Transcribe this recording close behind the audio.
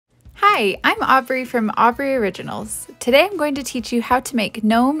Hi, I'm Aubrey from Aubrey Originals. Today I'm going to teach you how to make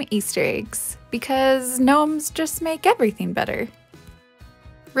gnome Easter eggs, because gnomes just make everything better.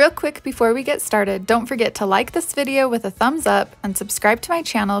 Real quick before we get started, don't forget to like this video with a thumbs up and subscribe to my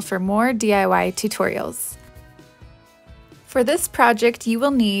channel for more DIY tutorials. For this project, you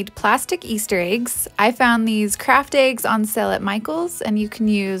will need plastic Easter eggs. I found these craft eggs on sale at Michael's, and you can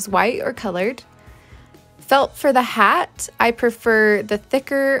use white or colored. Felt for the hat, I prefer the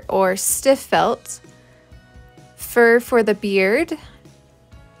thicker or stiff felt. Fur for the beard.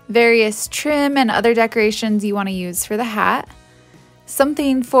 Various trim and other decorations you want to use for the hat.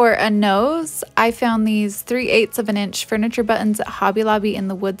 Something for a nose. I found these 3/8 of an inch furniture buttons at Hobby Lobby in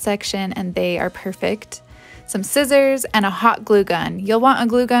the wood section, and they are perfect. Some scissors and a hot glue gun. You'll want a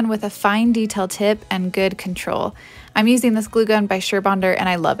glue gun with a fine detail tip and good control. I'm using this glue gun by Surebonder and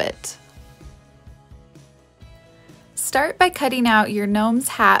I love it. Start by cutting out your gnome's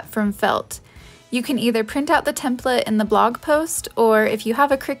hat from felt. You can either print out the template in the blog post, or if you have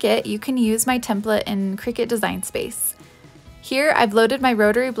a Cricut, you can use my template in Cricut Design Space. Here I've loaded my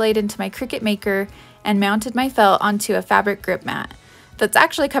rotary blade into my Cricut Maker and mounted my felt onto a FabricGrip mat that's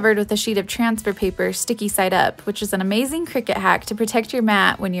actually covered with a sheet of transfer paper sticky side up, which is an amazing Cricut hack to protect your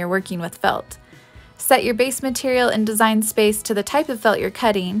mat when you're working with felt. Set your base material in Design Space to the type of felt you're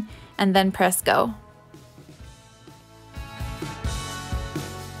cutting, and then press go.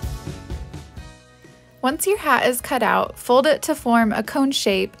 Once your hat is cut out, fold it to form a cone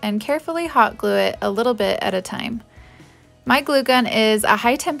shape and carefully hot glue it a little bit at a time. My glue gun is a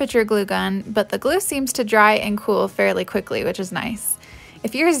high temperature glue gun, but the glue seems to dry and cool fairly quickly, which is nice.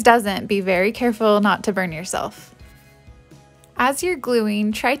 If yours doesn't, be very careful not to burn yourself. As you're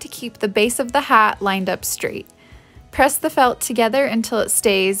gluing, try to keep the base of the hat lined up straight. Press the felt together until it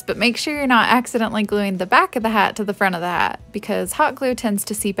stays, but make sure you're not accidentally gluing the back of the hat to the front of the hat, because hot glue tends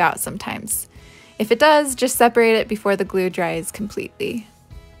to seep out sometimes. If it does, just separate it before the glue dries completely.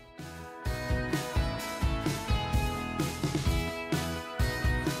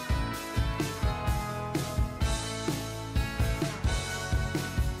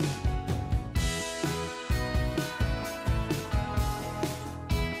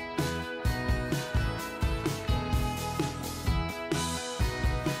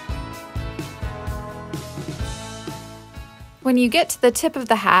 When you get to the tip of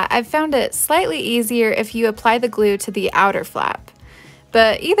the hat, I've found it slightly easier if you apply the glue to the outer flap.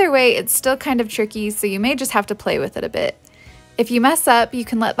 But either way, it's still kind of tricky, so you may just have to play with it a bit. If you mess up, you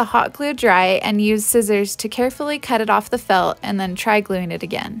can let the hot glue dry and use scissors to carefully cut it off the felt and then try gluing it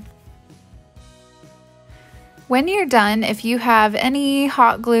again. When you're done, if you have any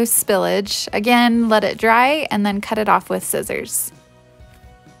hot glue spillage, again, let it dry and then cut it off with scissors.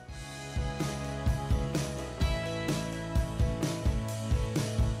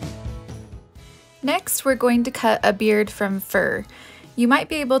 Next, we're going to cut a beard from fur. You might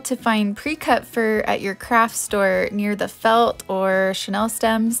be able to find pre-cut fur at your craft store near the felt or chenille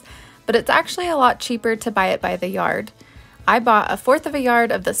stems, but it's actually a lot cheaper to buy it by the yard. I bought 1/4 of a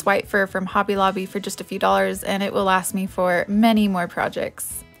yard of this white fur from Hobby Lobby for just a few dollars, and it will last me for many more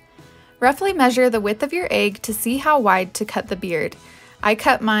projects. Roughly measure the width of your egg to see how wide to cut the beard. I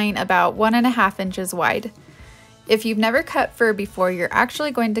cut mine about 1.5 inches wide. If you've never cut fur before, you're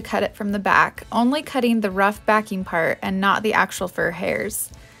actually going to cut it from the back, only cutting the rough backing part and not the actual fur hairs.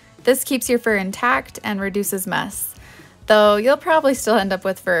 This keeps your fur intact and reduces mess, though you'll probably still end up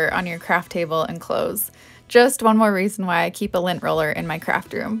with fur on your craft table and clothes. Just one more reason why I keep a lint roller in my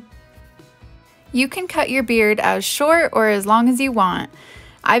craft room. You can cut your beard as short or as long as you want.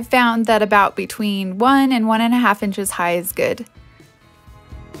 I've found that about between 1 and 1.5 inches high is good.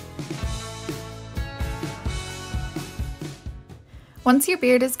 Once your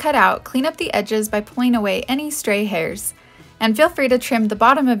beard is cut out, clean up the edges by pulling away any stray hairs. And feel free to trim the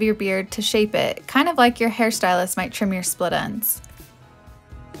bottom of your beard to shape it, kind of like your hairstylist might trim your split ends.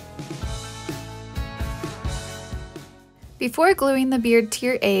 Before gluing the beard to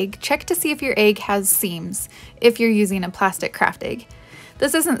your egg, check to see if your egg has seams, if you're using a plastic craft egg.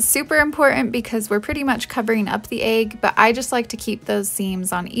 This isn't super important because we're pretty much covering up the egg, but I just like to keep those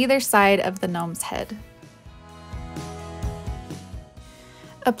seams on either side of the gnome's head.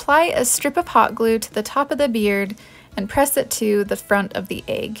 Apply a strip of hot glue to the top of the beard and press it to the front of the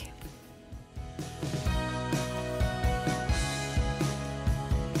egg.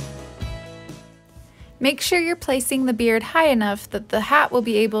 Make sure you're placing the beard high enough that the hat will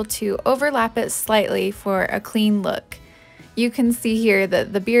be able to overlap it slightly for a clean look. You can see here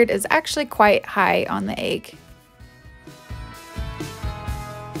that the beard is actually quite high on the egg.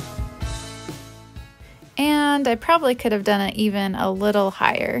 And I probably could have done it even a little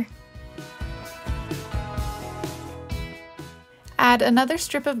higher. Add another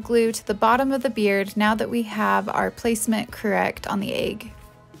strip of glue to the bottom of the beard now that we have our placement correct on the egg.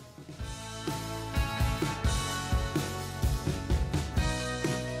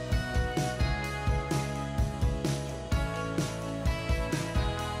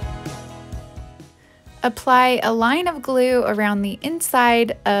 Apply a line of glue around the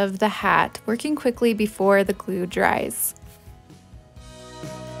inside of the hat, working quickly before the glue dries.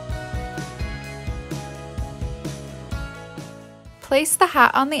 Place the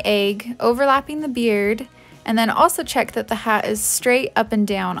hat on the egg, overlapping the beard, and then also check that the hat is straight up and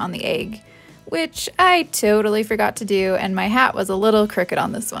down on the egg, which I totally forgot to do, and my hat was a little crooked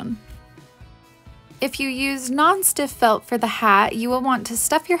on this one. If you use non-stiff felt for the hat, you will want to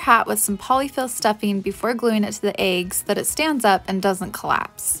stuff your hat with some polyfill stuffing before gluing it to the egg so that it stands up and doesn't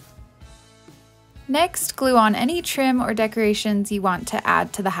collapse. Next, glue on any trim or decorations you want to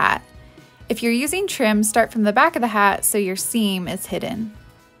add to the hat. If you're using trim, start from the back of the hat so your seam is hidden.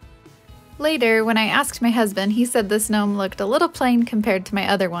 Later, when I asked my husband, he said this gnome looked a little plain compared to my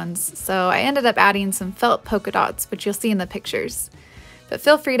other ones, so I ended up adding some felt polka dots, which you'll see in the pictures. But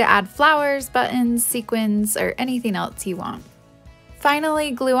feel free to add flowers, buttons, sequins, or anything else you want.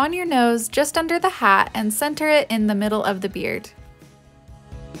 Finally, glue on your nose just under the hat and center it in the middle of the beard.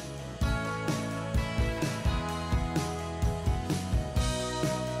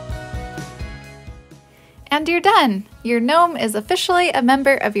 And you're done! Your gnome is officially a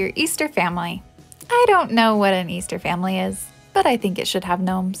member of your Easter family. I don't know what an Easter family is, but I think it should have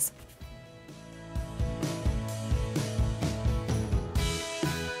gnomes.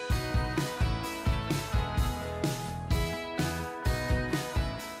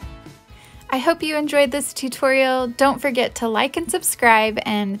 I hope you enjoyed this tutorial. Don't forget to like and subscribe,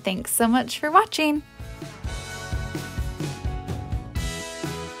 and thanks so much for watching!